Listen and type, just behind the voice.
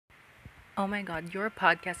Oh my god, your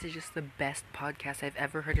podcast is just the best podcast I've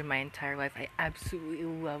ever heard in my entire life. I absolutely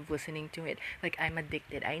love listening to it. Like, I'm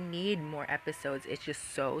addicted. I need more episodes. It's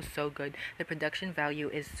just so, so good. The production value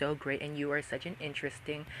is so great, and you are such an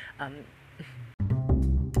interesting. Um,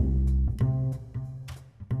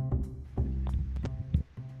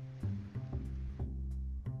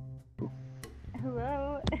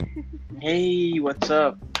 Hello. Hey, what's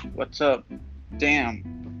up? What's up? Damn.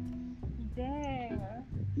 Dang. How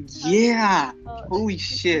did Yeah. oh, Holy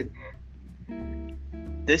shit.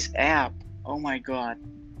 This app. Oh my god.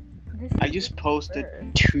 this I is just just posted first.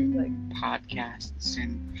 Like, 2 podcasts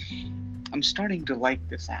and I'm starting to like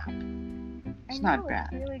this app. I It's not know it's bad.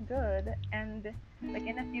 really good, and like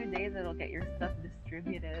in a few days it'll get your stuff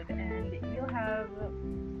distributed, and you have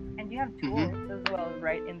tools hmm as well,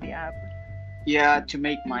 right, in the app. Yeah, to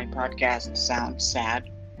make my podcast sound sad.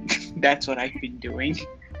 That's what I've been doing.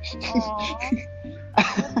 Aww.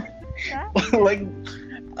 What's Like,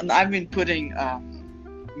 sadness? I've been putting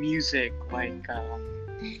music like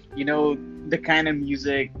the kind of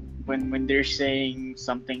music when they're saying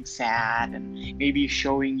something sad and maybe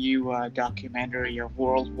showing you a documentary of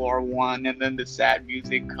World War I, and then the sad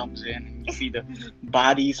music comes in and you see the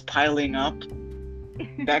bodies piling up.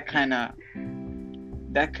 That kind of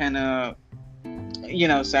that kind of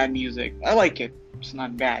sad music. I like it. It's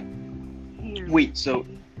not bad. Here we Wait, so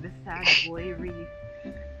see the sad boy reef.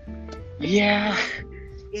 yeah,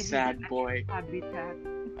 It is a sad natural boy. habitat.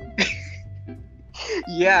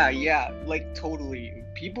 Yeah, like totally.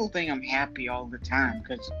 People think I'm happy all the time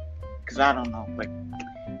because I don't know, like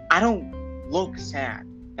I don't look sad.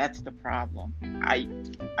 That's the problem. I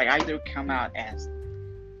I either come out as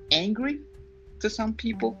angry to some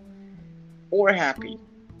people or happy.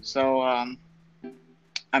 So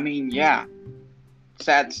I mean, yeah,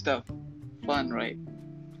 sad stuff, fun, right?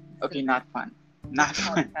 So Okay, not fun, this not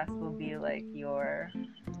fun. podcast will be like your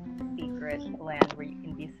secret land where you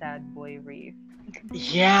can be sad boy reef.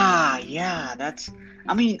 Yeah, that's.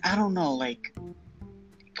 I mean, I don't know, like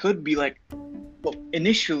could be like. Well,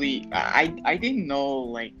 initially, I didn't know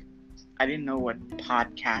like I didn't know what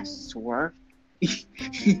podcasts were.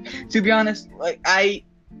 To be honest, like I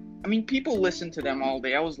mean, people listen to them all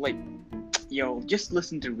day. I was like, yo, just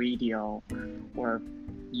listen to radio or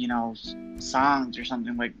songs or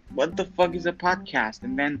something. Like, what the fuck is a podcast?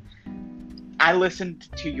 And then I listened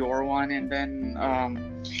to your one, and then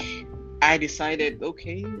I decided,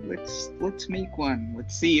 okay, let's make one.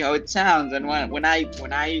 Let's see how it sounds. And when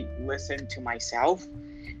I listened to myself,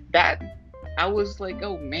 that I was like,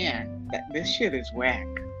 oh man, this shit is whack.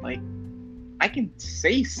 Like, I can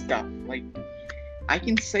say stuff. Like, I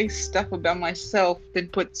can say stuff about myself, then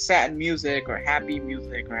put sad music or happy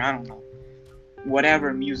music or I don't know,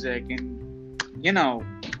 whatever music, and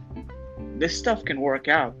this stuff can work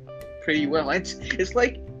out pretty well. It's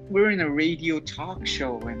like we're in a radio talk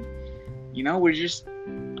show, and we're just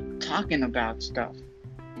talking about stuff.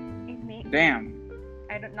 It makes Damn.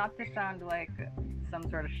 I don't not to sound like some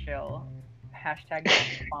sort of shill hashtag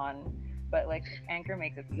not fun, but like Anchor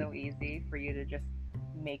makes it so easy for you to just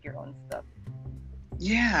make your own stuff.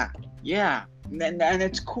 Yeah, yeah, and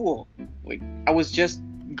it's cool. Like I was just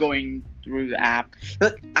going through the app.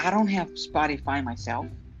 Look, I don't have Spotify myself,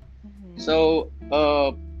 Mm-hmm. so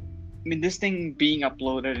I mean this thing being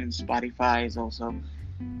uploaded in Spotify is also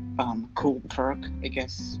cool perk, I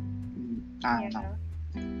guess. I don't know.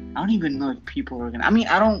 Yeah. I don't even know if people are gonna. I mean,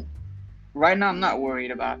 I don't. Right now, I'm not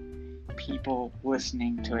worried about people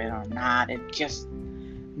listening to it or not. It's just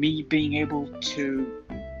me being able to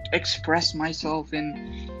express myself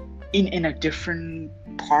in a different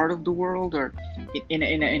part of the world, or in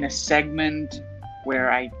a segment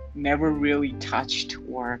where I never really touched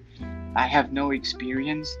or I have no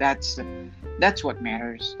experience. That's what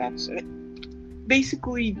matters. That's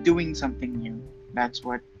basically doing something new. That's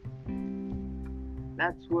what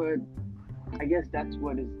I guess that's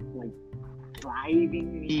what is like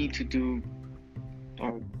driving me to do,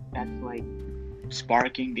 or that's like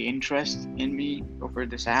sparking the interest in me over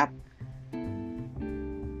this app.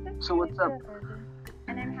 That's So really what's up? good.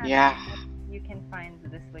 And I'm happy Yeah, that you can find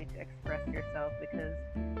this way to express yourself, because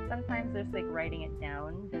sometimes there's like writing it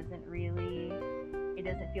down doesn't really it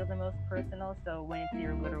doesn't feel the most personal. So when it's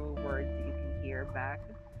your literal words that you can hear back,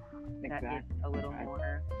 that is exactly. a little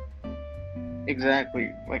more.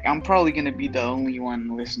 Exactly. Like I'm probably gonna be the only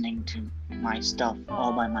one listening to my stuff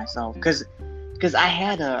all by Oh, myself, cause I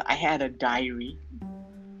had a diary,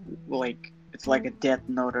 like it's like a death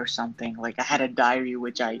note or something. Like I had a diary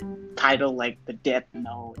which I titled like the death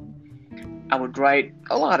note. I would write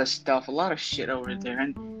a lot of stuff, a lot of shit over there,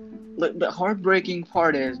 and the heartbreaking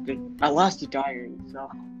part is that I lost the diary. So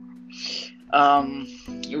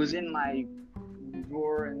It was in my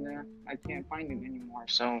drawer and I can't find it anymore.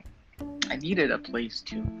 So I needed a place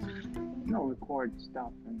to, record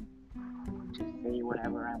stuff and just say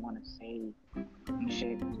whatever I want to say and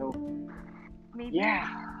shit. So Maybe yeah,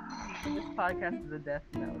 this podcast is a death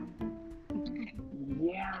note.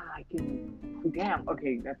 yeah, I can. Damn.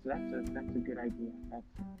 Okay, that's a good idea. That's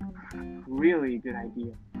really a good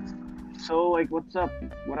idea. So like, what's up?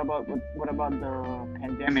 What about the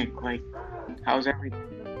pandemic? Like, how's everything?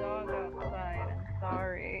 There's a dog outside. I'm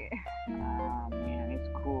sorry. Man, it's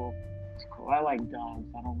cool. It's cool. I like dogs.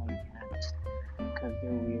 I don't like cats because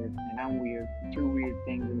they're weird, and I'm weird. Two weird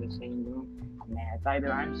things in the same room. Nah, it's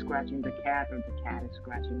either I'm scratching the cat or the cat is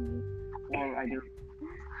scratching me, or either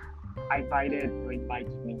I bite it or it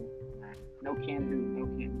bites me. Nah, no can do. No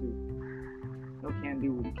can do. No can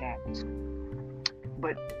do with cats.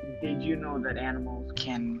 But did you know that animals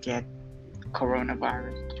can get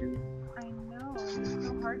coronavirus too? I know. It's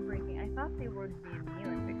so heartbreaking. I thought they would be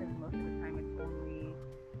immune because most of the time it's only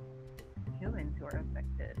humans who are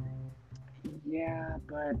affected. Yeah,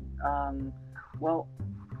 but well,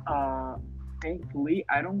 thankfully,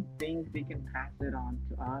 I don't think they can pass it on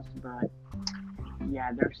to us. But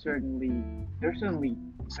yeah, they're certainly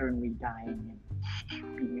dying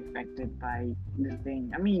and being affected by this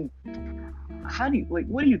thing. I mean,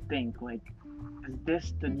 what do you think? Like, is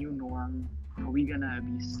this the new norm? Are we gonna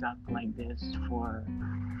be stuck like this for,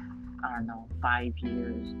 I don't know, 5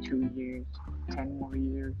 years, 2 years, 10 more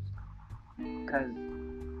years? Because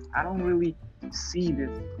I don't really see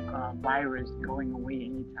this virus going away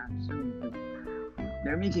anytime soon.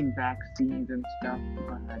 They're making vaccines and stuff,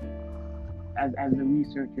 but as the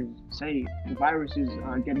researchers say, the virus is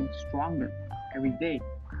getting stronger every day.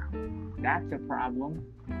 That's a problem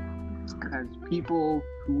because people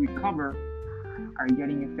who recover are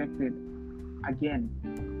getting affected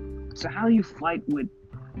again. So how do you fight with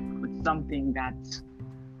something that's,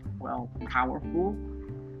 well, powerful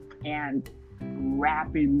and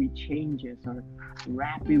rapidly changes or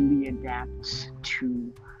rapidly adapts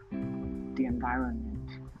to the environment?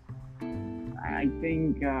 I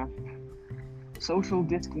think social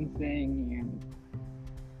distancing and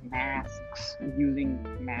using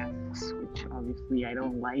masks, which obviously I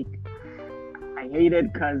don't like. I hate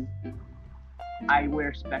it because I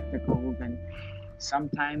wear spectacles and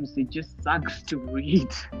sometimes it just sucks to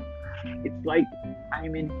read. It's like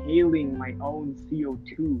I'm inhaling my own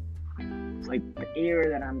CO2. It's like the air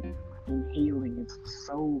that I'm inhaling is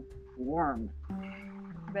so warm.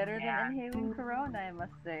 Better than inhaling corona, I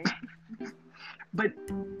must say. But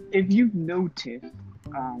if you've noticed,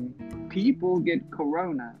 people get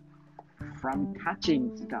corona from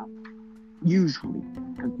touching stuff, usually,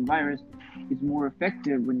 because the virus is more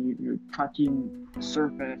effective when you're touching the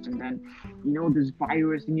surface, and then this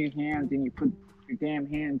virus in your hands, and you put your damn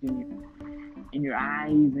hands in your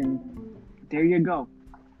eyes, and there you go.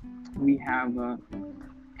 We have an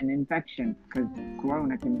infection because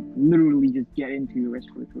corona can literally just get into your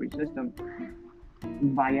respiratory system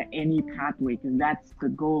via any pathway, because that's the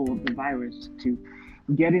goal of the virus, to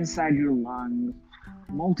get inside your lungs,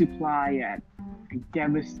 multiply at a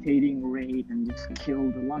devastating rate, and just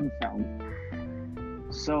kill the lung cells.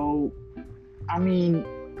 So, I mean,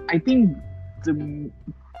 I think the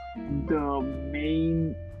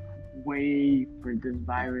main way for this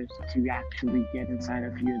virus to actually get inside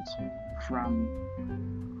of you is from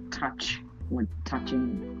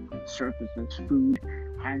touching surfaces, food,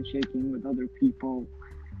 handshaking with other people.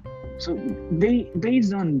 So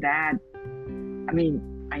based on that, I mean,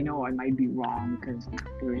 I know I might be wrong because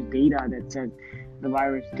there's data that says the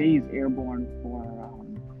virus stays airborne for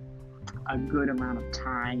a good amount of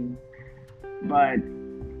time, but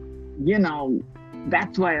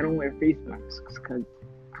that's why I don't wear face masks, because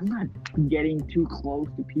I'm not getting too close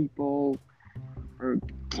to people or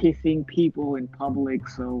kissing people in public.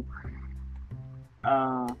 So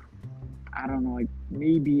I don't know, like,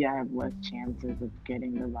 maybe I have less chances of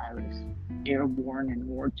getting the virus airborne and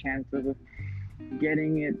more chances of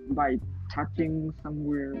getting it by touching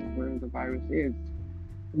somewhere where the virus is.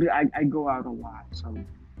 But I go out a lot, so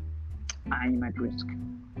I'm at risk.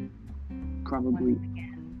 Probably.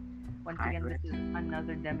 Once again, this is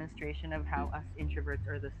another demonstration of how us introverts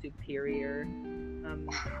are the superior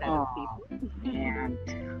set of people. And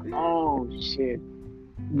shit.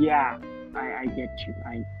 Yeah, I get you.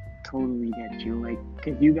 I totally get you. Like,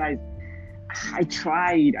 cause you guys, I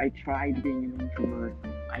tried being an introvert.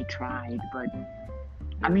 I tried, but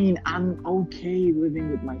I mean, I'm okay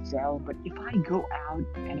living with myself. But if I go out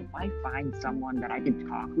and if I find someone that I can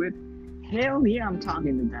talk with, hell yeah, I'm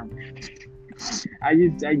talking to them. I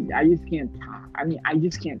just can't talk. I mean, I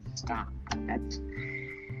just can't stop.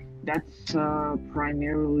 That's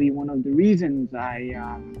primarily one of the reasons I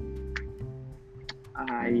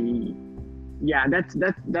yeah,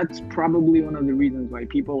 that's probably one of the reasons why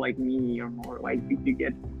people like me are more likely to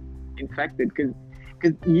get infected, because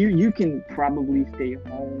you can probably stay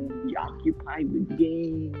home, be occupied with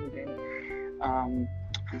games and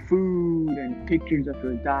food and pictures of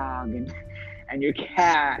your dog and your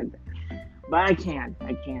cat, but I just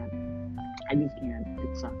can't.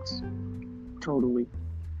 It sucks totally.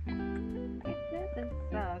 It does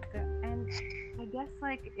suck, and I guess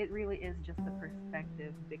like it really is just a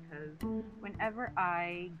perspective because whenever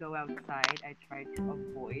I go outside, I try to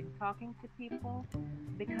avoid talking to people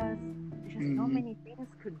because just so Hmm. many things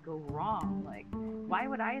could go wrong. Like, why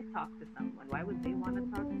would I talk to someone? Why would they want to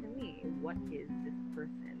talk to me? What is this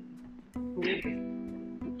person? Who is this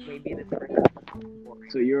person? Maybe this person is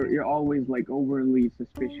boring. So you're always like overly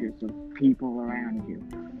suspicious of people around you,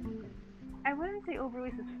 I wouldn't say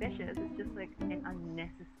overly suspicious. It's just like an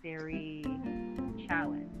unnecessary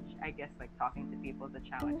challenge. I guess like talking to people is a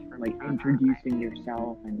challenge for like me. introducing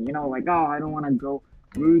yourself, and like, oh, I don't want to go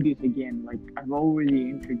through this again. Like, I've already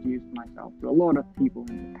introduced myself to a lot of people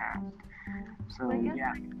in the past. So I So guess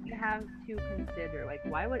yeah. like, you have to consider like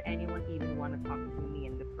why would anyone even want to talk to me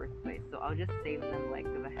in the first place? So I'll just save them like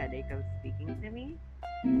the headache of speaking to me.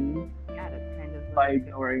 Mhm. Yeah, that's kind of By like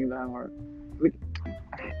ignoring them, or like,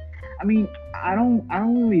 I mean, I don't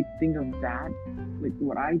really think of that. Like,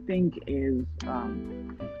 what I think is,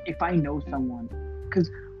 if I know someone, because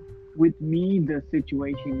with me the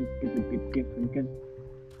situation is a bit different, because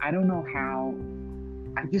I don't know how.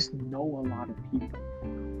 I just know a lot of people.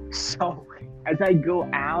 So as I go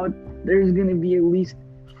out, there's gonna be at least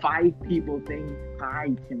 5 people saying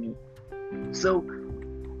hi to me. So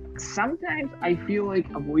sometimes I feel like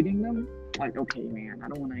avoiding them. Like, okay, man, I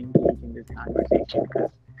don't want to engage in this conversation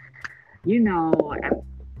because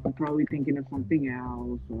I'm probably thinking of something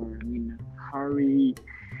else, or I'm in a hurry.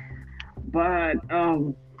 But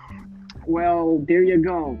well, there you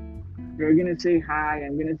go. They're gonna say hi.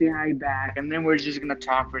 I'm gonna say hi back, and then we're just gonna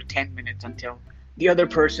talk for 10 minutes until the other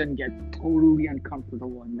person gets totally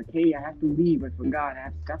uncomfortable and like, hey, I have to leave. I forgot. I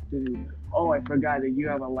have stuff to do. Oh, I forgot that you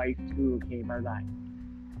have a life too. Okay, bye bye.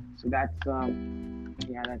 So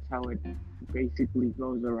yeah, that's how it basically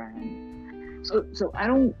goes around. So I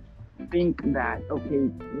don't think that, okay,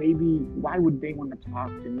 maybe why would they want to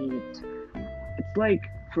talk to me? It's like,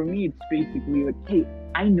 for me, it's basically like, hey,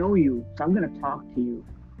 I know you, so I'm gonna talk to you.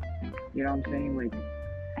 You know what I'm saying? Like,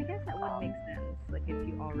 I guess that would make sense. Like if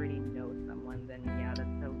you already know someone, then yeah,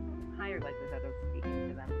 that's a higher likelihood of speaking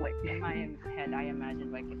to them. Like in my head, I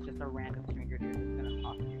imagine like it's just a random stranger you're just gonna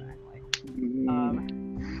talk to, and I'm like, mm,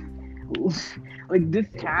 like this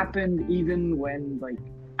happened even when, like,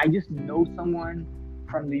 I just know someone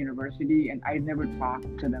from the university and I've never talked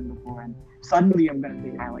to them before, and suddenly I'm gonna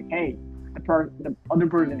say hi, like, hey. The other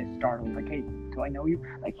person is startled, like, hey, do I know you?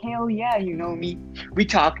 Like, hell yeah, you know me. We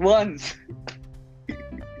talked once.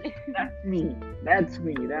 That's me. That's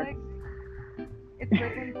me. That's like it's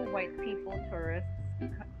like when the white people tourists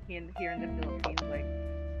here in the Philippines, like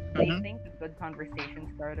they Mhm. think a good conversation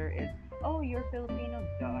starter is, oh, you're Filipino,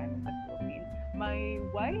 duh, I'm in the Philippines. My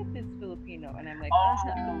wife is Filipino, and I'm like, Oh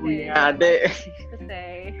okay, yeah, what they to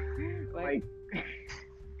say? Like, like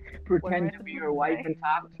what am pretend I to be supposed your to wife say? and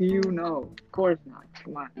talk to you. No, of course not.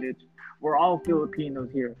 Come on, bitch. We're all Filipinos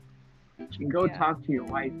here. You can go Yeah, talk to your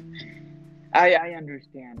wife. I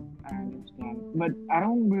understand. I understand. But I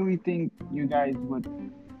don't really think you guys would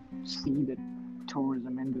see the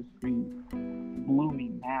tourism industry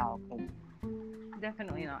blooming now. 'Cause,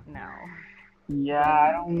 definitely not now. yeah, But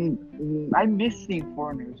I don't. I miss seeing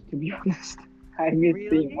foreigners, to be honest. I miss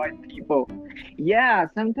seeing really, white people. Yeah,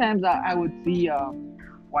 sometimes I would see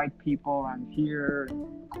white people. I'm here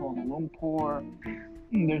in Kuala Lumpur.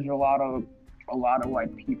 There's a lot of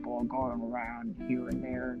white people going around here and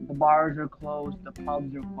there. The bars are closed, the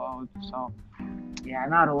pubs are closed, so yeah,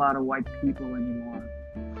 not a lot of white people anymore.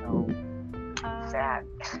 So sad.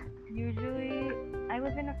 um, usually I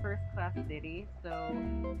live in a first class city, so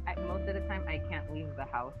most of the time I can't leave the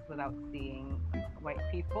house without seeing white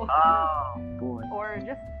people Oh boy, or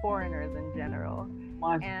just foreigners in general.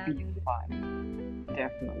 must be And fun.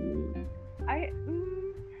 Definitely. I,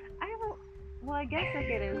 I don't. Well, I guess like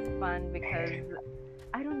it is fun because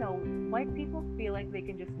I don't know. White people feel like they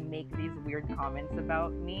can just make these weird comments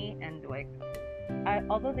about me, and like,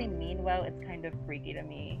 although they mean well, it's kind of freaky to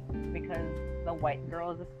me because the white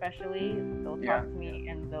girls, especially, they'll Yeah. talk to me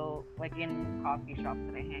and they'll like in coffee shops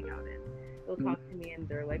that I hang out in. they'll talk to me and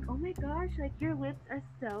they're like, "Oh my gosh, like your lips are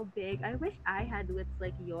so big. I wish I had lips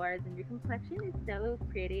like yours, and your complexion is so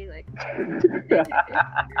pretty." Like,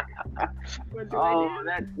 what do I Oh,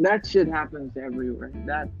 do? that shit happens everywhere.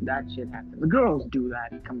 That shit happens. The girls do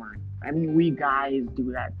that. Come on. I mean, we guys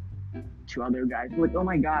do that to other guys. Like, oh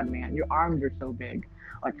my god, man, your arms are so big.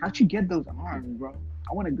 Like, how'd you get those arms, bro?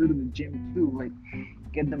 I want to go to the gym too. Like,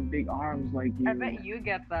 get them big arms like I you. bet you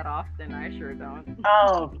get that often. I sure don't.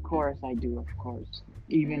 Oh, of course I do. Of course.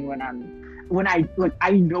 Even when I like,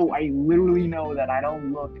 I know, I literally know that I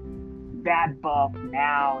don't look that buff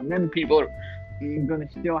now, and then people are gonna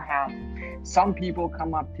still have some people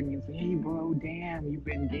come up to me and say, "Hey, bro, damn, you've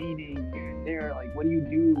been gaining here and there. Like, what do you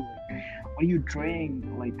do? What do you drink?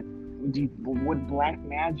 Like, what black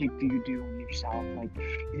magic do you do on yourself? Like,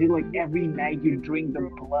 is it like every night you drink the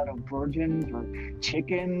blood of virgins or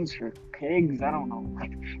chickens or pigs? I don't know."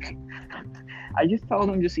 Like, I just tell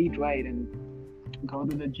them just eat right and go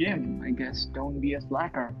to the gym. I guess don't be a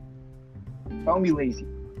slacker. Don't be lazy.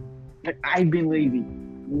 Like, I've been lazy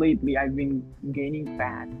lately. I've been gaining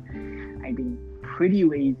fat. I've been pretty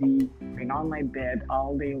lazy. Been on my bed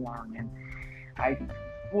all day long, and I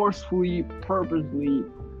forcefully, purposely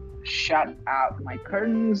shut out my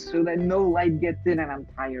curtains so that no light gets in, and I'm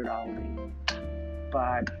tired all day.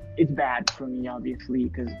 But it's bad for me, obviously,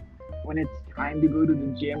 because when it's time to go to the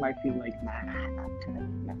gym, I feel like, nah, not today,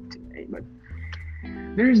 not today. But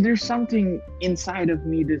there's something inside of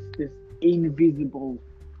me, this invisible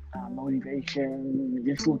motivation.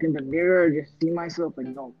 Just look in the mirror, just see myself, like,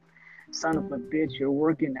 no, son of a bitch, you're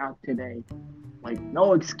working out today. Like,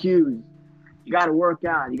 no excuse. You gotta work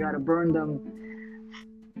out. You gotta burn them.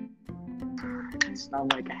 It's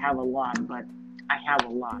not like I have a lot, but I have a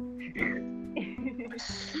lot.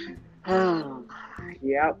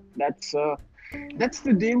 Yep, that's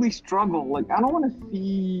the daily struggle. Like, I don't want to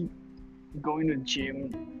see going to gym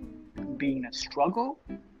being a struggle.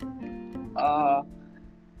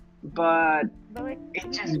 But But like,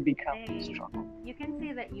 it just becomes a struggle. you can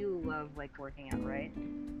say that you love like working out, right?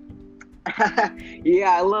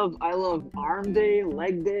 Yeah, I love arm day,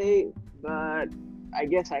 leg day, but I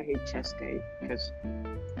guess I hate chest day because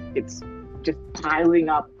it's just piling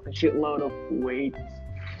up a shitload of weights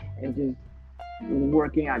and just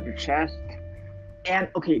working out your chest. And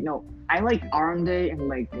okay, no, I like arm day and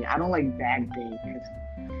leg day. I don't like back day because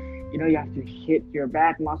you have to hit your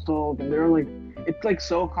back muscles, and they're like, it's like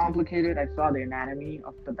so complicated. I saw the anatomy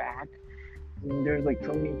of the back. And there's like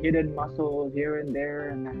so many hidden muscles here and there,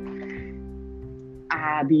 and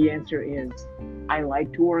the answer is I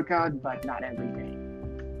like to work out, but not every day,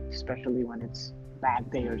 especially when it's back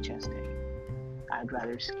day or chest day. I'd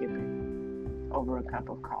rather skip it over a cup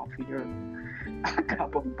of coffee or a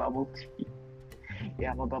cup of bubble tea.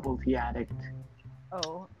 Yeah, I'm a bubble tea addict.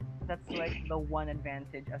 Oh, that's like the one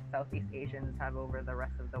advantage of Southeast Asians have over the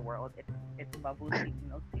rest of the world. It's bubble tea,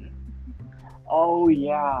 milk tea. Oh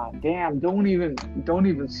yeah, damn! Don't even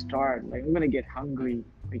start. Like, I'm gonna get hungry.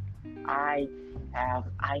 Like, I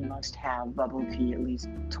must have bubble tea at least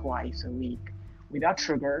twice a week, without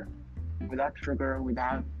sugar, without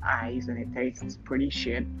ice, and it tastes pretty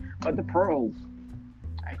shit. But the pearls,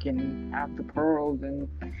 I can have the pearls, and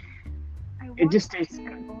I it want just tastes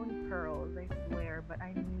my good. own pearls, I swear, but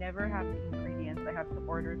I never have the ingredients. I have to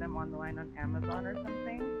order them online on Amazon or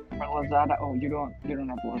something. Or Lazada. Oh, you don't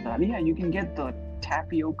have Lazada. Yeah, you can get the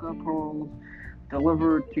tapioca pearls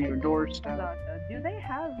delivered to your doorstep. Lazada. Do they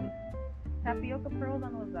have tapioca pearls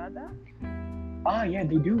on Lazada? Oh yeah,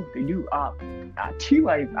 they do. They do. Tea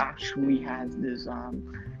Life actually has this.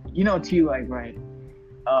 Tea Life, right?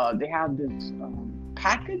 They have this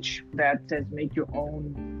package that says make your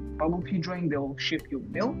own bubble tea drink. They'll ship you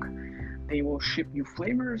milk, they will ship you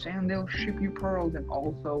flavors, and they'll ship you pearls, and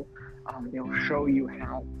also they'll show you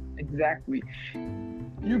how exactly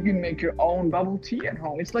you can make your own bubble tea at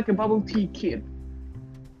home. It's like a bubble tea kit.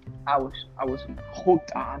 I was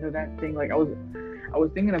hooked onto that thing. Like, I was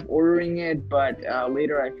thinking of ordering it, but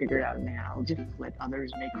later I figured out, now I'll just let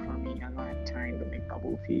others make for me. I don't have time to make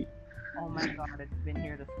bubble tea. Oh my god, it's been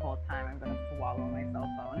here this whole time. I'm gonna swallow my cell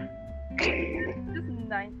phone. Just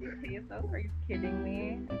 90 pesos? Are you kidding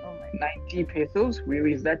me? Oh my 90 pesos?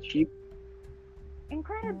 Really? Is that cheap?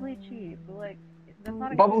 Incredibly cheap. Like, that's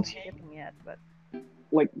not a Bubble good tea? shipping yet, but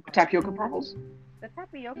Like tapioca pearls? the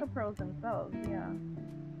tapioca pearls themselves, yeah.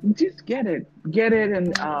 Just get it,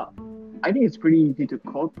 and I think it's pretty easy to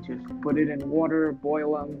cook. Just put it in water,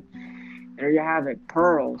 boil them. There you have it,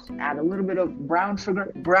 pearls. Add a little bit of brown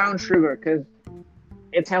sugar, because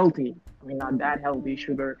it's healthy. I mean, not that healthy.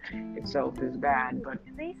 Sugar itself is bad, but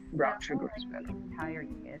Do they brown sell sugar is like better. the entire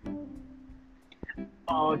kit?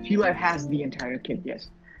 Tea Life has the entire kit, yes.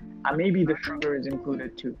 Maybe the sugar is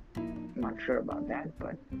included too. I'm not sure about that,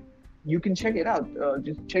 but you can check it out.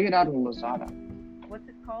 Just check it out on Lazada. What's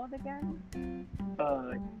it called again?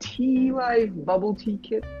 Tea Life bubble tea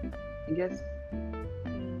kit, I guess. I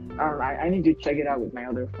don't know. I need to check it out with my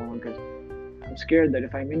other phone because I'm scared that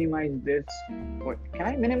if I minimize this, what can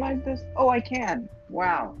I minimize this? Oh, I can.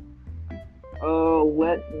 Wow.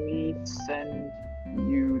 Let me send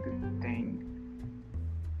you the thing.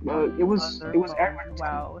 It was advertised.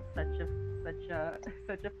 Wow, such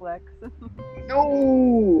a flex.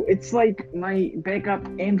 No, it's like my backup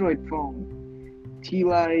Android phone. Tea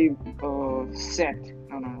Live set.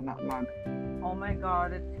 No, not mug. Oh my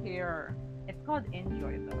god, it's here. It's called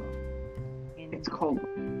Enjoy though. It's called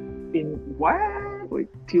in what? Wait,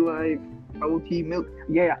 Tea Live bubble tea milk.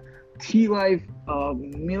 Yeah. Tea Live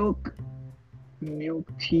milk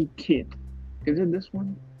tea kit. Is it this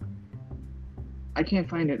one? I can't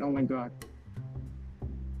find it. Oh my god.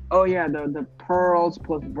 Oh yeah, the pearls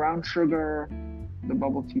plus brown sugar, the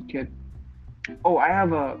bubble tea kit. Oh, I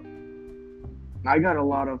got a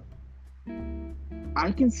lot of.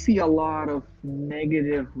 I can see a lot of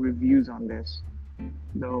negative reviews on this,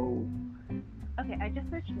 though. Okay, I just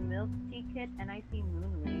searched milk tea kit and I see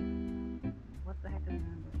Moonly. What the heck is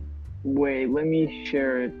Moonly? Wait, let me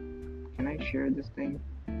share it. Can I share this thing?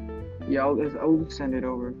 Yeah, I'll just send it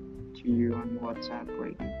over to you on WhatsApp.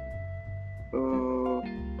 Wait.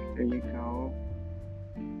 There you go.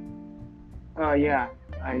 Yeah,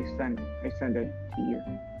 I sent it to you.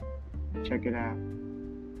 Check it out.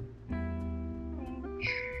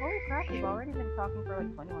 Holy crap, we've already been talking for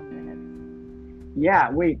like 21 minutes.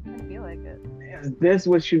 Yeah, wait. I feel like it. Is this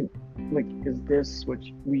what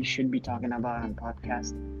we should be talking about on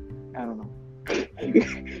podcast? I don't know.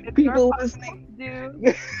 People listening,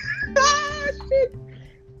 dude. Shit.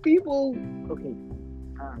 People. Okay,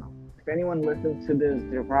 I don't know. If anyone listens to this,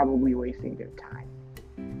 they're probably wasting their time.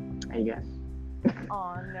 I guess.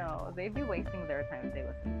 Oh no, they'd be wasting their time if they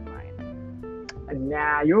listen to mine.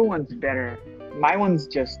 Nah, your one's better. My one's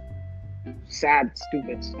just sad,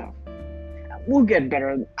 stupid stuff. We'll get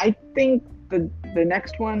better. I think the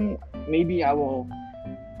next one, maybe I will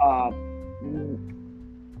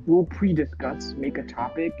we'll pre-discuss, make a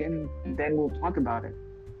topic, and then we'll talk about it.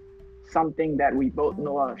 Something that we both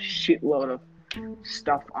know a shitload of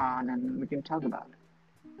stuff on, and we can talk about it.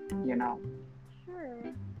 You know? Sure.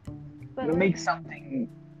 But We'll make something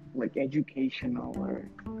like educational or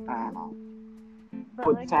I don't know.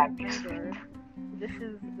 But like remember, this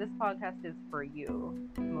podcast is for you,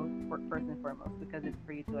 first and foremost, because it's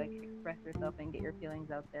for you to like express yourself and get your feelings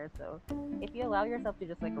out there. So if you allow yourself to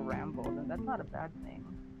just like ramble, then that's not a bad thing.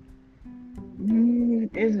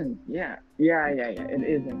 It isn't. Yeah. It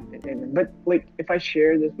isn't. But like, if I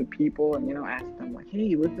share this with people and ask them like,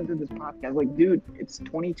 "Hey, listen to this podcast," like, dude, it's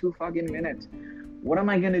 22 fucking minutes. What am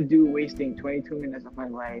I gonna do wasting 22 minutes of my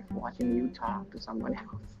life watching you talk to someone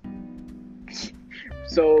else?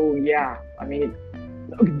 So yeah, I mean,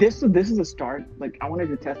 this is a start. Like, I wanted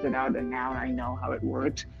to test it out, and now I know how it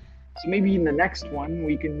works. So maybe in the next one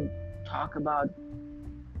we can talk about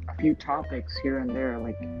a few topics here and there,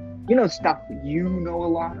 like stuff you know a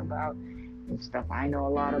lot about and stuff I know a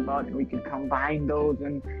lot about, and we can combine those.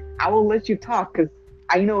 And I will let you talk because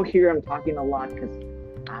I know here I'm talking a lot because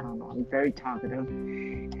I don't know, I'm very talkative.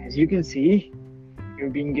 As you can see, you're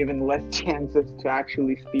being given less chances to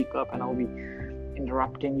actually speak up, and I'll be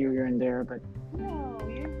interrupting you here and there, but no,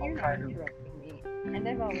 you're not interrupting me. And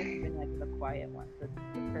I've always been like the quiet one, so it's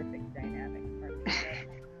the perfect dynamic for me.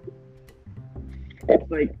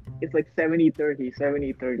 It's like 70-30,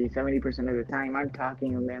 70% of the time I'm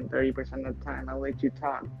talking, and then 30% of the time I'll let you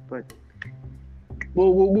talk. But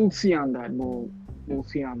we'll see on that. We'll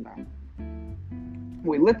see on that.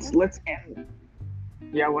 Wait, let's end.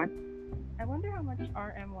 Yeah, what? I wonder how much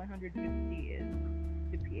RM150 is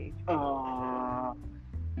to PH.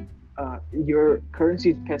 Your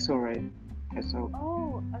currency is peso, right? Peso.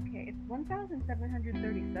 Oh, okay. It's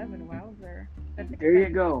 1,737. Wowzer. There you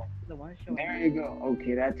go. The one showing. There you go.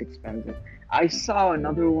 Okay, that's expensive. I saw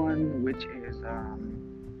another one which is let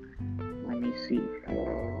me see.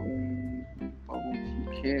 Bubble tea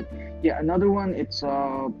kit. Yeah, another one. It's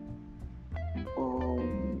let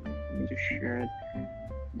me just share it.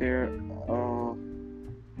 There.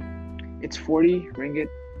 It's 40 ringgit.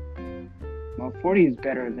 Well, 40 is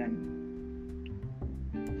better than.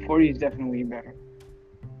 40 is definitely better.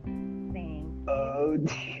 Same.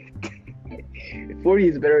 40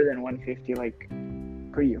 is better than 150, like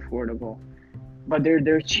pretty affordable. But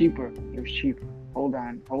they're cheaper. They're cheap. Hold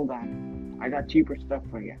on. I got cheaper stuff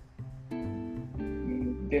for you.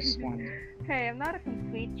 This one. Hey, I'm not a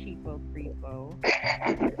complete cheapo creepo.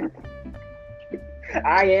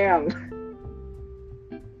 I am.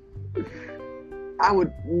 I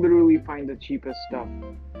would literally find the cheapest stuff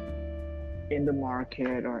in the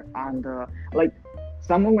market or on the like.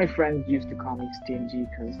 Some of my friends used to call me stingy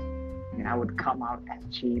because I would come out as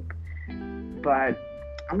cheap. But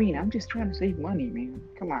I mean, I'm just trying to save money, man.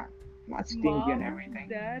 Come on, I'm not stingy on Mom, everything.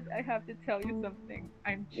 Dad, I have to tell you something.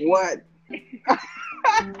 I'm cheap. What?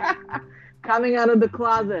 Coming out of the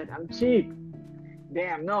closet, I'm cheap.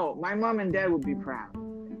 Damn, no, my mom and dad would be proud.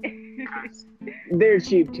 'Cause they're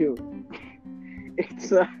cheap too.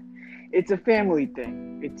 It's a family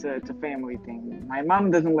thing. It's a family thing. My mom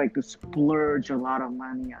doesn't like to splurge a lot of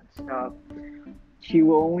money on stuff. She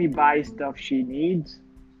will only buy stuff she needs,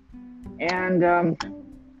 and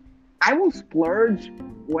I will splurge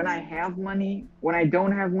when I have money. When I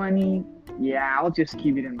don't have money, yeah, I'll just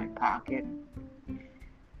keep it in my pocket.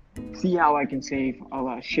 See how I can save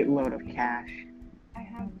a shitload of cash. I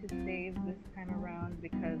have to save this time around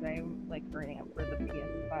because I'm like burning up for the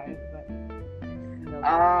PS5, but no.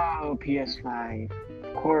 Oh, PS5.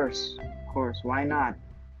 Of course. Why not?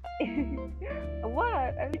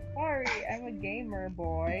 What? I'm sorry. I'm a gamer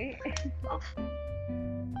boy.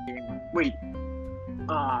 Wait,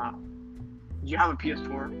 uh, you have a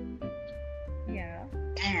PS4? Yeah.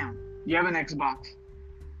 Damn. You have an Xbox?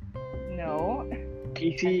 No.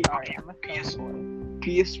 PC? Sorry, Okay, I'm a Sony boy.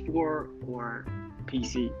 PS4 or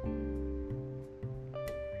PC?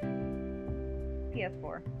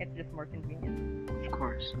 PS4. It's just more convenient. Of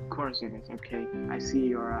course it is. Okay, I see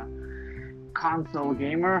you're a console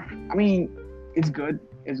gamer. I mean, it's good.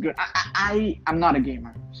 I'm not a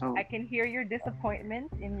gamer, so. I can hear your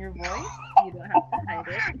disappointment in your voice. You don't have to hide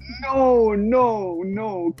it.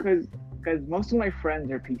 No, because most of my friends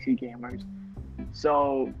are PC gamers,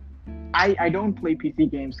 so I don't play PC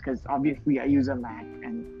games because obviously I use a Mac,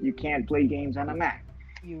 and you can't play games on a Mac.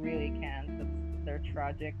 You really can't. They're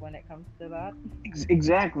tragic when it comes to that.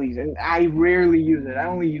 Exactly, and I rarely use it. I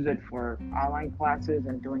only use it for online classes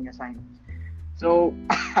and doing assignments. So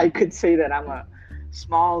I could say that I'm a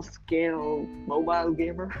small scale mobile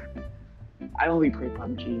gamer. I only play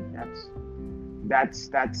PUBG. That's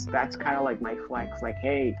kind of like my flex. Like,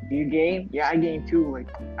 hey, do you game? Yeah, I game too. Like,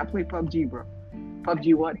 I play PUBG, bro.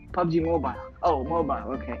 PUBG what? PUBG Mobile. Oh,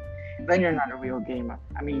 mobile. Okay. Then you're not a real gamer.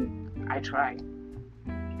 I mean, I tried.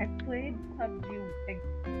 I played PUBG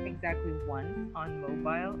exactly once on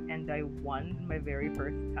mobile, and I won my very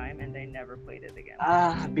first time, and I never played it again.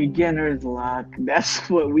 Beginner's luck. That's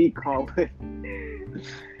what we call it.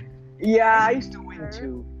 Yeah, I used to win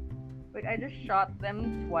too. Like, I just shot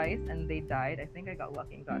them twice, and they died. I think I got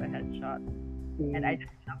lucky and got a headshot, and I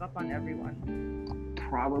just snuck up on everyone.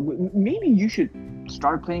 Probably. Maybe you should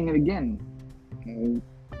start playing it again.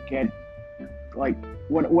 Get like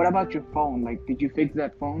what about your phone? Like, did you fix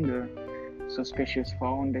that phone, the suspicious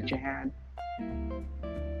phone that you had?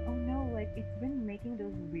 Oh no, like it's been making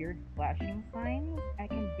those weird flashing signs. I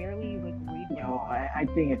can barely like read them. No, I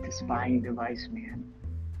think it's a spying device, man.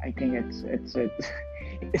 I think it's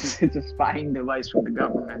a spying device from the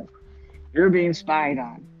government. You're being spied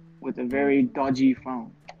on with a very dodgy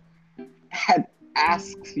phone that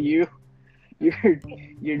asks you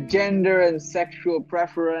your gender and sexual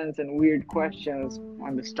preference and weird questions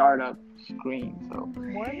on the startup screen. So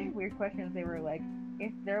More than weird questions, they were like,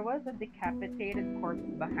 if there was a decapitated corpse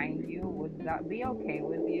behind you, would that be okay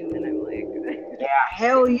with you? And I'm like, yeah,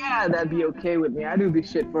 hell yeah, that'd be okay with me. I do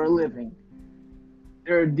this shit for a living.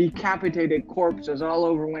 There are decapitated corpses all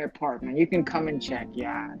over my apartment. You can come and check.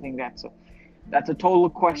 Yeah, I think that's a total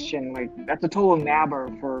question. Like, that's a total nabber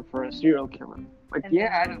for a serial killer. Like, and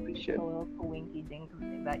yeah, I then do this it's shit. a little winky dink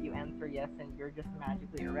that you answer yes, and you're just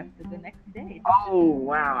magically arrested the next day. Oh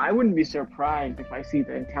wow, I wouldn't be surprised if I see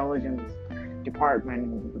the intelligence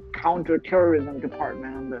department, the counterterrorism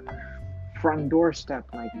department on the front doorstep.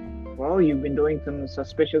 Like, well, you've been doing some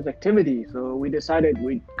suspicious activity, so we decided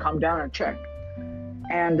we'd come down and check.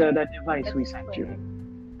 And that device we sent you.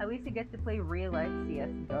 At least you get to play real life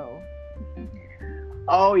CS:GO.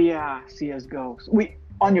 Oh yeah, CS:GO. Wait,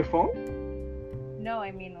 on your phone? No,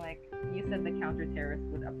 I mean like you said the counter terrorist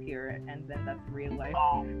would appear, and then that's real life.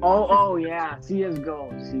 Oh yeah,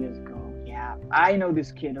 CS:GO. Yeah, I know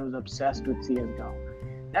this kid who's obsessed with CS:GO.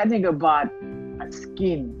 That nigga bought a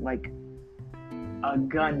skin, like a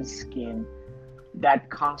gun skin,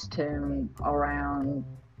 that cost him around,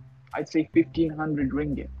 I'd say 1,500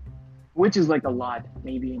 ringgit, which is like a lot,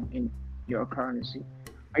 maybe in your currency,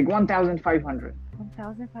 like 1,500.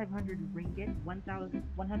 1,500 ringgit,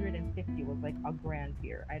 1,150 was like a grand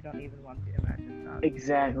here. I don't even want to imagine that.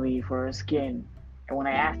 Exactly, for a skin. And when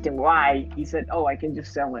I asked him why, he said, "Oh, I can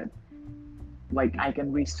just sell it. Like I can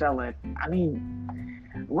resell it." I mean,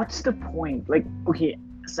 what's the point? Like, okay,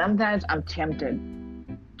 sometimes I'm tempted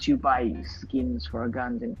to buy skins for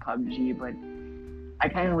guns in PUBG, but I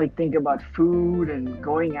kind of like think about food and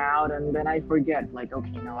going out, and then I forget. Like,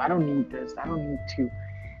 okay, no, I don't need this. I don't need to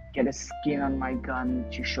get a skin on my gun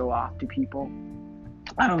to show off to people.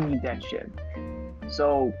 I don't need that shit.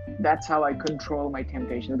 So that's how I control my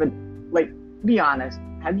temptations. But like, be honest,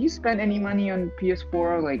 have you spent any money on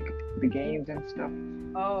PS4, like the games and stuff?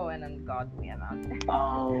 Oh, an ungodly amount.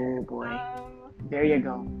 Oh boy, Um, there you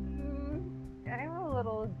go. I'm a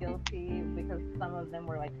little guilty because some of them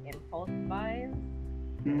were like impulse buys,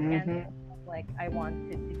 Hmm. and like I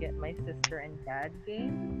wanted to get my sister and dad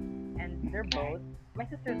games, and they're both. My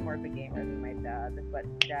sister's more of a gamer than my dad, but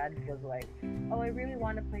dad was like, "Oh, I really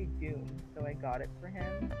want to play Doom," so I got it for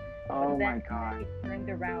him. Oh But my then god. he turned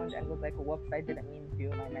around and was like, "Whoops, I didn't mean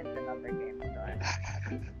Doom. I meant another game." So I'm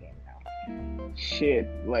happy with the game now. Shit,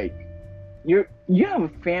 like you have a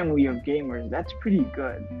family of gamers. That's pretty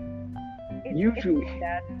good. Usually,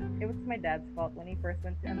 It was my dad's fault when he first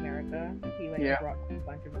went to America. He like Yeah. brought a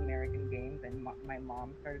bunch of American games, and my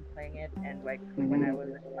mom started playing it. And like when I Mhm. was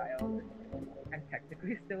a child, I'm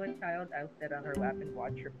technically still a child, I'll sit on her lap and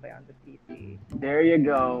watch her play on the PC there you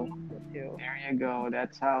go. too. There you go.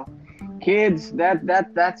 That's how kids.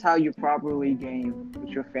 That's how you properly game with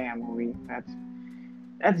your family.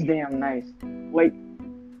 That's damn nice. Like,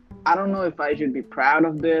 I don't know if I should be proud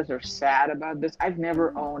of this or sad about this. I've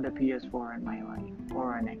never owned a PS4 in my life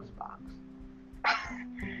or an Xbox.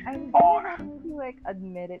 I'm Or- gonna have to like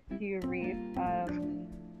admit it to you, Reef.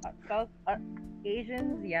 South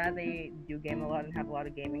Asians, yeah, they do game a lot and have a lot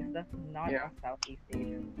of gaming stuff. Not Yeah. us Southeast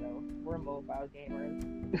Asians, though. We're mobile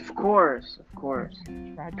gamers. Of course, of course.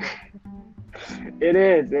 Tragic. It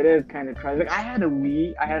is kind of tragic. I had a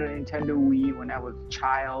Wii. I had a Nintendo Wii when I was a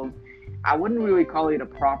child. I wouldn't really call it a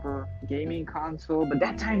proper gaming console, but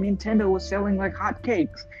that time Nintendo was selling like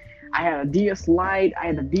hotcakes. I had a DS Lite, I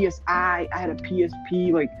had a DSi, I had a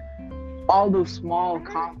PSP, like all those small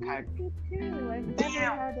compact. Me too. I've never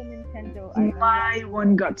Damn. had a Nintendo item. My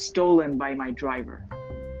one got stolen by my driver.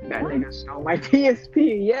 That What? nigga stole my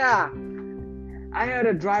PSP. Yeah, I had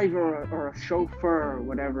a driver or a chauffeur,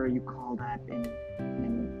 whatever you call that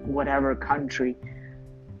in whatever country.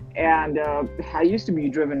 And I used to be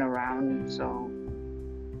driven around, so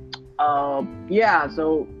yeah.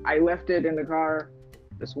 So I left it in the car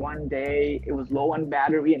this one day. It was low on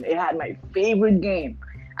battery, and it had my favorite game.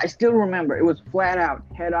 I still remember. It was Flat Out,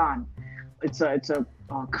 Head On. It's a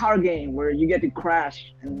car game where you get to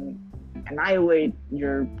crash and annihilate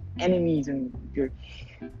your enemies, and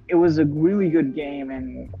it was a really good game.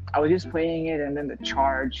 And I was just playing it, and then the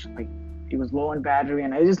charge, like, it was low on battery,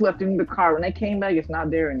 and I just left it in the car. When I came back, it's not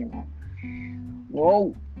there anymore.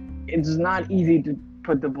 Well, it's not easy to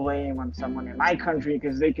put the blame on someone in my country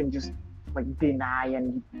because they can just like deny,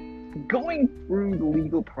 and going through the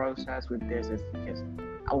legal process with this is just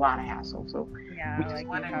a lot of hassle. So Yeah, we just like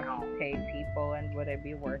you let it have go. to pay people, and would it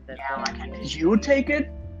be worth it? Yeah, like, did you take it?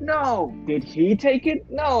 No. Did he take it?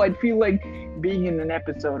 No. I'd feel like being in an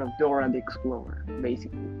episode of Dora the Explorer,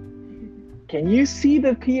 basically. Can you see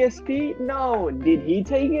the PSP? No. Did he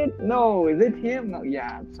take it? No. Is it him? No.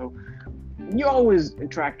 Yeah. So you always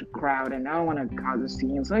attract a crowd, and I don't want to cause a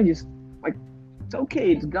scene, so I just like, it's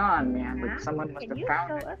okay, it's gone, man. Like, someone must Can have you found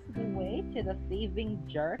show it. us the way to the thieving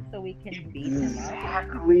jerk so we can beat him up?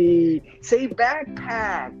 Exactly. Say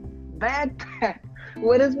backpack. Backpack.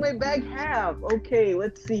 What does my bag have? Okay,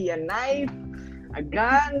 let's see. A knife, a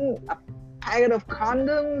gun, a packet of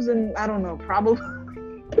condoms, and I don't know, probably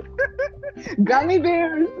gummy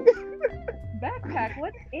bears. Backpack,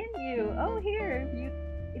 what's in you? Oh, here,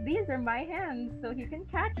 these are my hands, so he can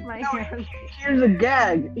catch my No, hands. here's a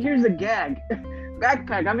gag. Here's a gag.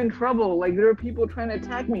 Backpack, I'm in trouble. Like, there are people trying to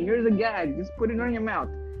attack me. Here's a gag. Just put it on your mouth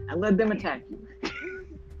and let them attack you.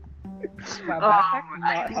 Wow, Oh, Backpack's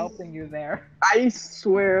not helping you there. I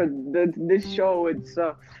swear that this show, it's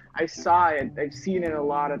I saw it. I've seen it a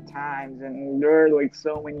lot of times, and there are like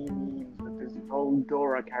so many memes with this whole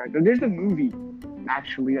Dora character. There's a movie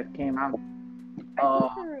actually that came out. I think there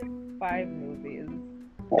are 5 movies.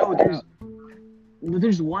 No,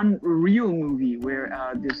 there's one real movie where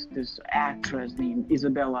this actress named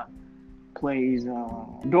Isabella plays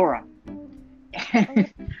Dora.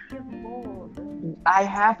 It's bold. I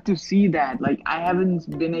have to see that. Like, I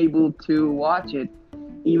haven't been able to watch it,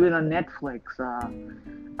 even on Netflix.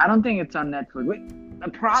 I don't think it's on Netflix. Wait, the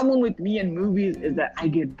problem with me and movies is that I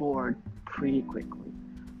get bored pretty quickly.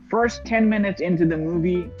 First 10 minutes into the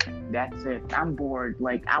movie, that's it. I'm bored.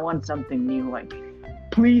 Like, I want something new. Like,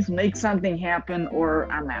 please make something happen or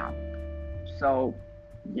I'm out. So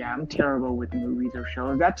yeah, I'm terrible with movies or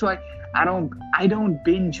shows. That's why I don't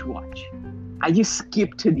binge watch. I just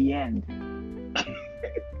skip to the end.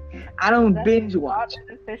 I don't That's binge not watch.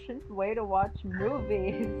 an efficient way to watch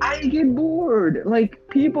movies. I get bored. Like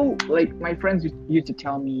people, like my friends used to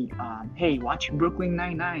tell me, "Hey, watch Brooklyn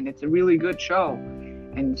Nine-Nine. It's a really good show,"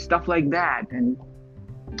 and stuff like that. And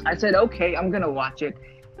I said, "Okay, I'm gonna watch it."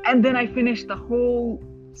 And then I finished the whole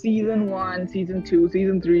season 1, season 2,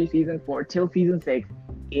 season 3, season 4 till season 6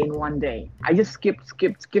 in one day. I just skipped,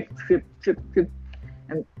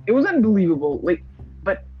 and it was unbelievable. Like,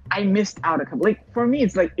 but I missed out a couple. Like for me,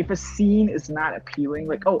 it's like if a scene is not appealing,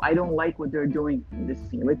 like oh, I don't like what they're doing in this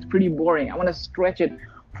scene. It's pretty boring. I want to stretch it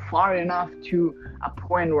far enough to a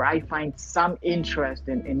point where I find some interest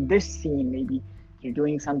in this scene. Maybe you're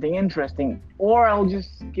doing something interesting, or I'll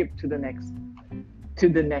just skip to the next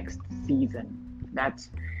season. That's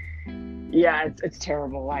yeah, it's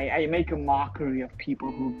terrible. I make a mockery of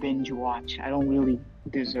people who binge watch. I don't really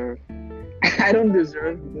deserve. I don't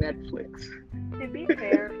deserve Netflix. To be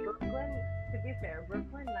fair,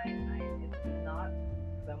 Brooklyn Nine-Nine is not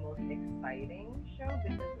the most exciting show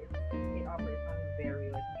because it operates on very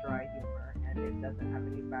like dry humor and it doesn't have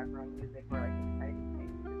any background music or like exciting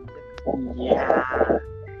things. It's just Yeah,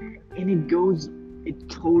 and it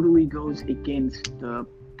totally goes against the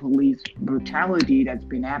police brutality that's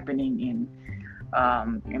been happening in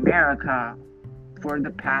America for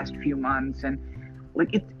the past few months, and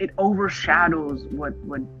like it overshadows what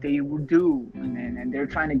they will do, and they're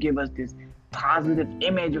trying to give us this positive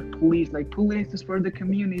image of police, like police is for the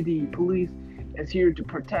community, police is here to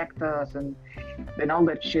protect us, and then all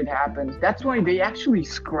that shit happens. That's why they actually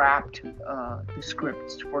scrapped the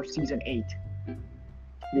scripts for season 8.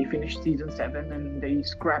 They finished season 7 and they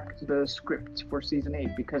scrapped the scripts for season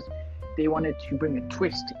 8 because they wanted to bring a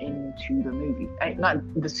twist into the movie, not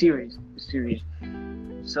the series.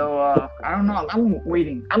 So I don't know. I'm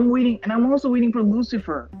waiting, and I'm also waiting for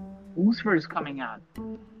Lucifer. Lucifer is coming out,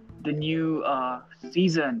 the new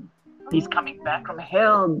season. He's coming back from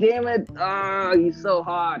hell. Damn it! He's so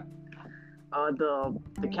hot.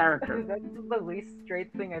 The character. that's the least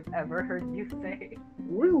straight thing I've ever heard you say.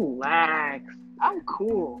 Relax. I'm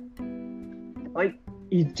cool. Like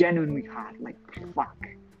he's genuinely hot. Like fuck,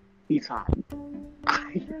 he's hot.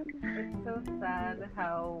 It's so sad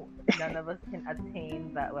how none of us can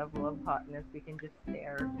attain that level of hotness. We can just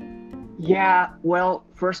stare. Yeah, well,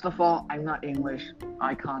 first of all, I'm not English.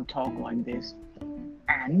 I can't talk like this.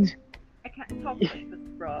 And I can't talk like this,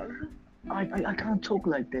 frog. I can't talk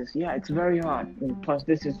like this. Yeah, it's very hard. And plus,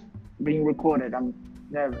 this is being recorded. I'm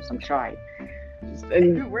nervous. I'm shy.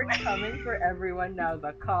 And We're coming for everyone now.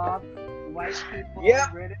 The cops, white people, Yeah.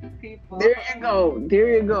 British people. there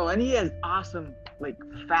you go. And he has awesome, like,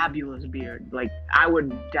 fabulous beard. Like, I would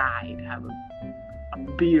die to have a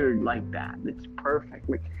beard like that. It's perfect.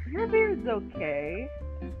 Like, Your beard's okay.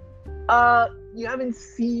 you haven't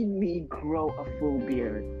seen me grow a full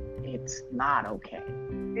beard. It's not okay.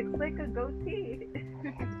 It's like a goatee.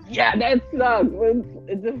 Yeah, that sucks.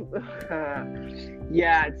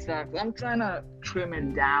 Yeah, it sucks. I'm trying to trim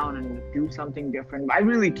it down and do something different. But I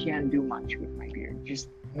really can't do much with my beard. Just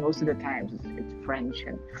most of the times it's French,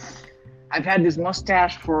 and I've had this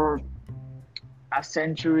mustache for a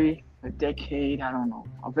century, a decade. I don't know,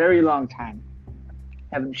 a very long time.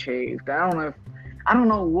 Haven't shaved. I don't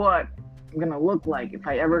know what I'm gonna look like if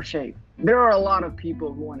I ever shave. There are a lot of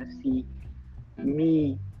people who want to see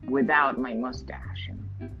me without my mustache,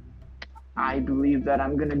 and I believe that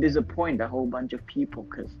I'm gonna disappoint a whole bunch of people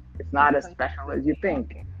because it's not as special as you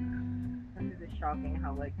think. Sometimes it's shocking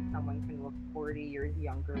how like someone can look 40 years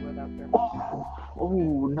younger without their.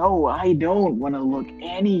 Oh no, I don't want to look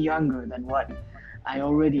any younger than what I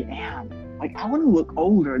already am. Like I want to look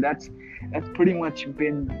older. That's pretty much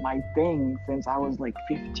been my thing since I was like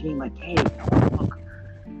 15. Like, hey,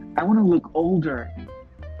 I want to look older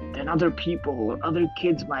than other people or other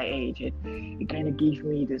kids my age. It kind of gives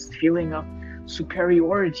me this feeling of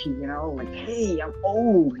superiority, you know, like, hey, I'm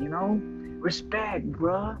old, you know, respect,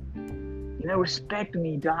 bruh, you know, respect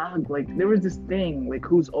me, dog. Like there was this thing, like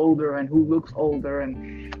who's older and who looks older,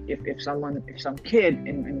 and if some kid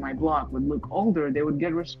in my block would look older, they would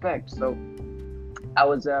get respect. So I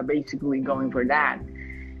was basically going for that,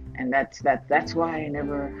 and that's why I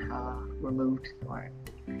never removed or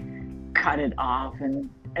cut it off. And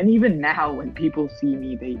even now when people see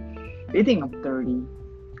me, they think I'm 30,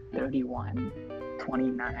 31,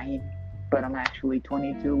 29, but I'm actually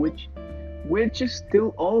 22, which is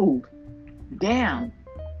still old. Damn,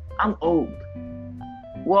 I'm old.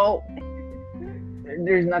 Well,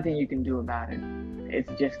 there's nothing you can do about it.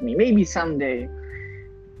 It's just me. Maybe someday,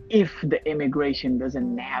 if the immigration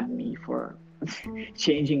doesn't nab me for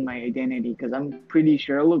changing my identity, because I'm pretty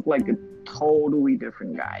sure I look like a totally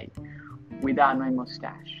different guy without my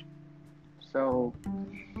mustache. So,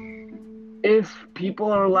 if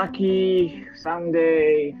people are lucky,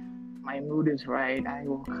 someday my mood is right, I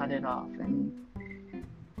will cut it off and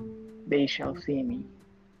they shall see me.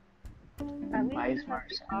 At And least vice you have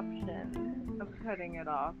versa. the option of cutting it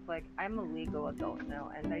off. Like, I'm a legal adult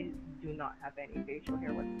now, and I do not have any facial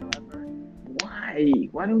hair whatsoever. Why?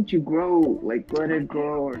 Why don't you grow? Like, let it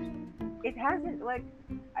grow. Or... It hasn't, like,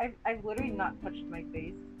 I've literally not touched my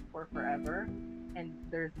face for forever, and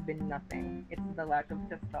there's been nothing. It's the lack of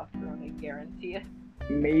testosterone, I guarantee it.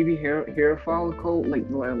 Maybe hair follicle, like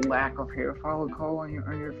lack of hair follicle on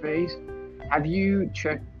your face. Have you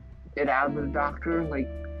checked it out with a doctor? Like,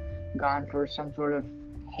 gone for some sort of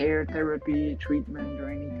hair therapy treatment or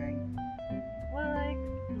anything? Well, like,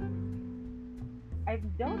 I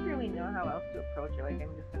don't really know how else to approach it. Like,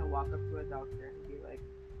 I'm just gonna walk up to a doctor and be like,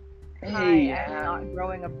 Hey, "Hi, I'm not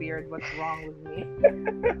growing a beard. What's wrong with me?"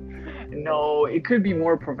 no, it could be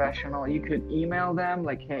more professional. You could email them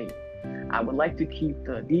like, hey, I would like to keep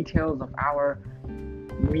the details of our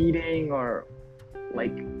meeting, or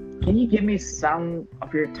like, can you give me some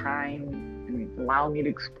of your time and allow me to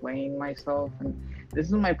explain myself? And this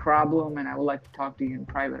is my problem, and I would like to talk to you in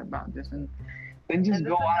private about this. And then just And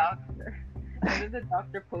go on. then the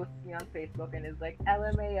doctor posts me on Facebook and is like,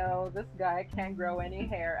 "LMAO, this guy can't grow any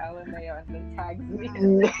hair. LMAO," and then tags me.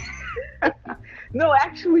 No,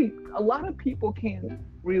 actually, a lot of people can't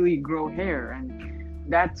really grow hair, and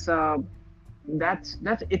that's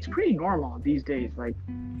it's pretty normal these days. Like,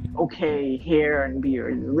 okay, hair and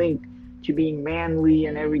beard is linked to being manly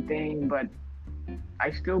and everything, but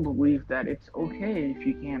I still believe that it's okay if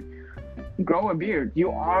you can't grow a beard.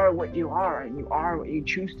 You are what you are, and you are what you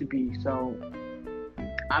choose to be. So,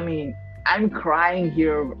 I mean, I'm crying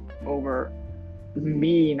here over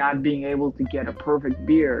me not being able to get a perfect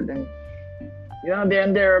beard, and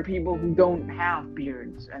then there are people who don't have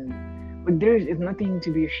beards, but it's nothing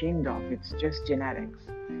to be ashamed of. It's just genetics.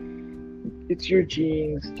 It's your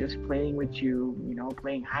genes just playing with you,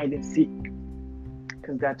 playing hide and seek,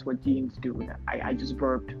 because that's what genes do. I just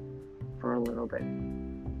burped for a little bit.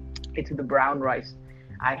 It's the brown rice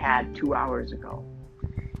I had 2 hours ago.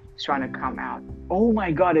 It's trying to come out. Oh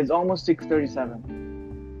my god, it's almost 6:37.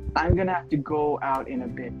 I'm gonna have to go out in a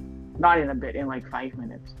bit. Not in a bit, in like 5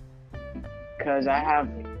 minutes. Because I have...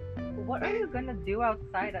 What are you gonna do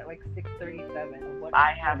outside at like 6:37?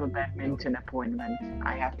 I have a badminton appointment.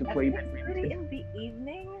 I have to play At 6:30 badminton. in the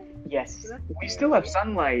evening? Yes. That's We still have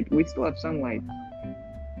sunlight. Okay,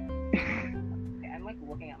 I'm like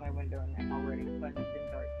looking at my window and I'm already plunged in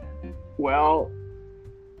darkness. Well,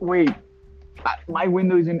 wait. My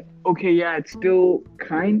window isn't... Okay, yeah, it's still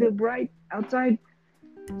kind of bright outside.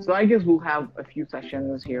 So I guess we'll have a few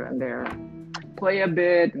sessions here and there. Play a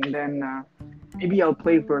bit, and then maybe I'll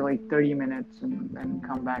play for like 30 minutes and then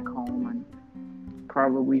come back home and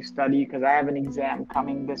probably study, because I have an exam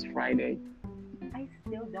coming this Friday. I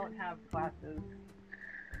still don't have classes.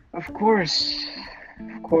 Of course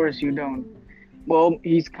you don't. Well,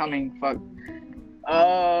 he's coming. Fuck.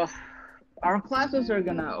 Our classes are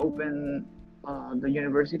gonna open. The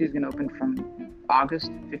university is gonna open from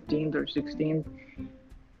August 15th or 16th,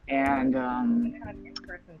 and I'm gonna have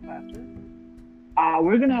in-person classes.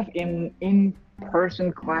 we're gonna have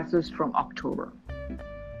in-person classes from October.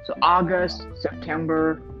 So August,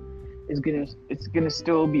 September it's gonna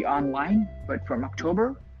still be online, but from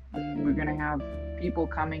October we're gonna have people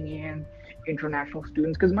coming in, international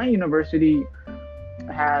students, because my university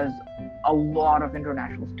has a lot of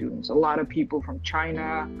international students, a lot of people from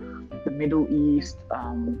China, the Middle East,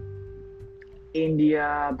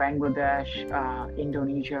 India, Bangladesh,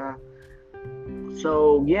 Indonesia.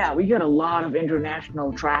 So yeah, we got a lot of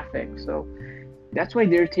international traffic. So that's why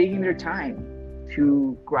they're taking their time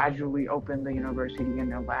to gradually open the university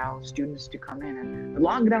and allow students to come in. And the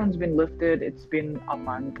lockdown's been lifted. It's been a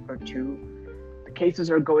month or two. The cases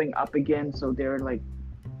are going up again, so they're like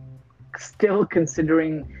still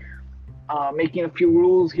considering making a few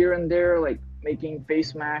rules here and there, like making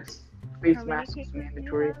face masks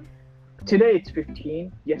mandatory. Today it's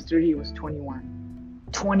 15. Yesterday it was 21.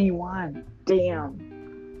 21. Damn.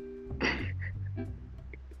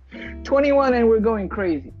 21, and we're going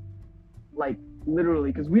crazy. Like,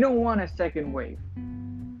 literally, because we don't want a second wave.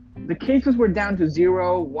 The cases were down to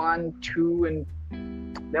 0, 1, 2,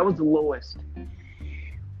 and that was the lowest.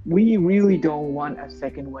 We really don't want a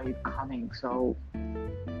second wave coming, so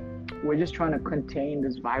we're just trying to contain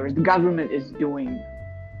this virus. The government is doing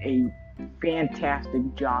a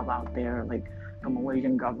fantastic job out there. Like the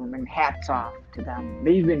Malaysian government, hats off to them.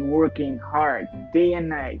 They've been working hard day and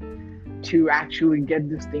night to actually get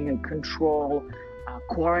this thing in control,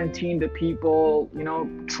 quarantine the people,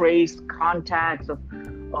 trace contacts of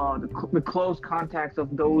the close contacts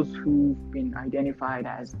of those who've been identified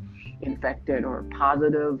as infected or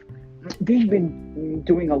positive. They've been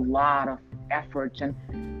doing a lot of efforts, and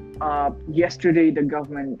yesterday the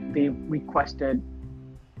government, they requested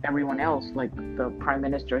everyone else, like the prime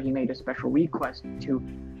minister, he made a special request to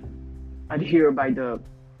adhere by the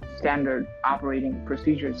standard operating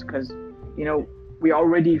procedures, because we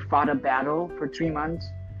already fought a battle for 3 months,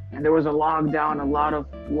 and there was a lockdown, a lot of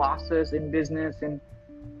losses in business, and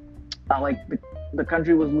like the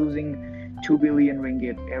country was losing 2 billion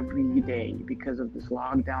ringgit every day because of this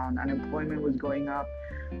lockdown. Unemployment was going up,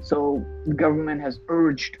 so the government has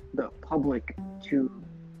urged the public to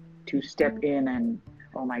step in and,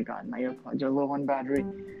 oh my god, my AirPods are low on battery,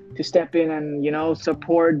 to step in and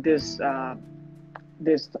support this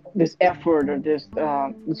effort, or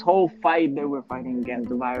this whole fight that we're fighting against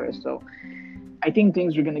the virus. So I think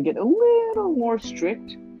things are gonna get a little more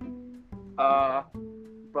strict,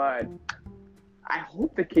 but I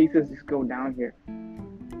hope the cases just go down here.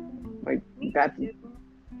 Like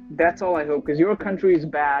that's all I hope, because your country is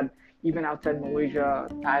bad. Even outside Malaysia,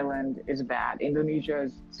 Thailand is bad. Indonesia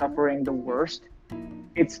is suffering the worst.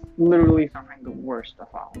 It's literally suffering the worst of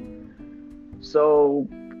all. So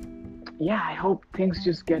yeah, I hope things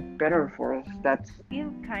just get better for us.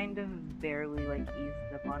 We've kind of barely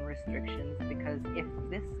eased up on restrictions, because if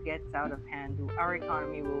this gets out of hand, our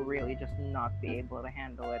economy will really just not be able to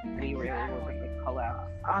handle it. We really will just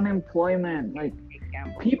collapse. Unemployment,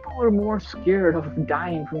 people are more scared of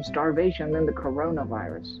dying from starvation than the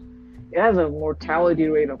coronavirus. It has a mortality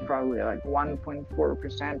rate of probably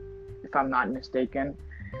 1.4%, if I'm not mistaken.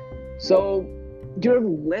 So you're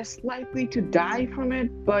less likely to die from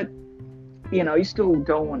it, but you still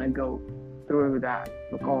don't want to go through that,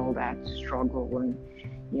 all that struggle, and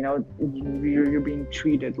you're being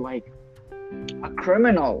treated like a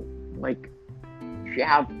criminal. Like, if you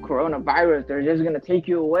have coronavirus, they're just gonna take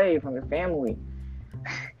you away from your family.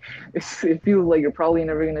 It feels like you're probably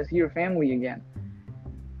never gonna see your family again.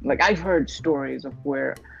 Like, I've heard stories of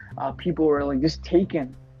where people were just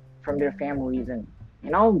taken from their families and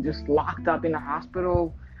just locked up in a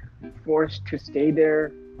hospital, forced to stay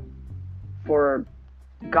there for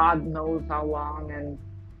God knows how long. And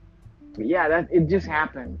yeah, it just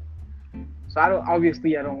happened. So I don't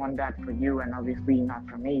want that for you, and obviously not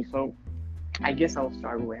for me. So I guess I'll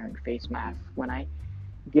start wearing face masks when I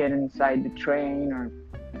get inside the train or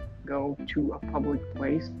go to a public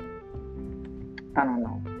place. I don't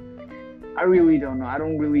know. I really don't know. I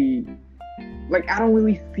don't really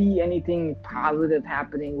see anything positive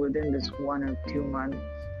happening within this 1 or 2 months.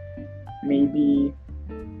 Maybe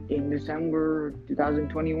in December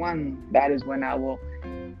 2021, that is when I will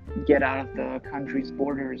get out of the country's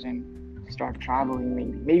borders and start traveling.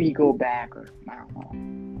 Maybe go back, or I don't know.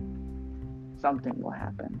 Something will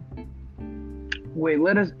happen. Wait,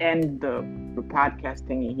 let us end the podcast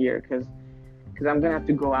thingy here, because I'm gonna have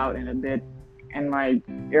to go out in a bit, and my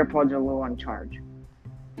AirPods are low on charge.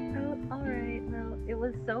 Oh, all right. Well, it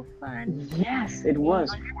was so fun. Yes, it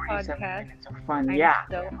was. 47 minutes of fun. Yeah.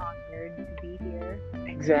 I'm so honored to be here.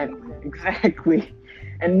 Exactly.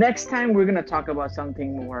 And next time we're gonna talk about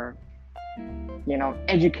something more,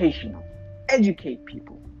 educational. Educate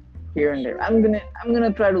people here and there. I'm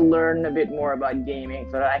gonna try to learn a bit more about gaming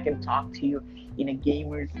so that I can talk to you in a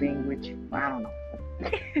gamer's language. I don't know.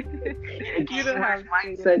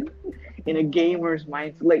 In a gamer's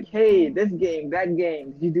mindset, like, hey, this game, that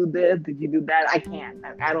game, did you do this? Did you do that? I can't.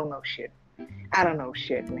 I don't know shit. I don't know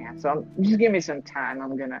shit, man. So just give me some time.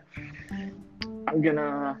 I'm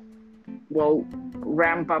gonna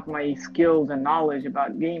ramp up my skills and knowledge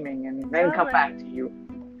about gaming, and then come back to you.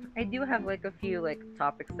 I do have a few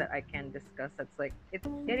topics that I can discuss. That's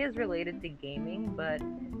it is related to gaming, but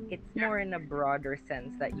it's more in a broader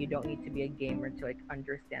sense that you don't need to be a gamer to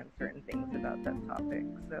understand certain things about that topic.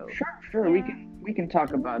 So sure, yeah. we can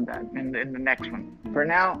talk about that in the next one. For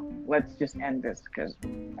now, let's just end this, because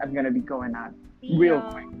I'm gonna be going out real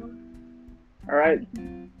quick. All right.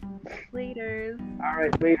 Later. All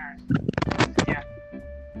right, later. Yeah.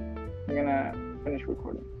 I'm gonna finish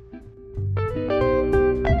recording.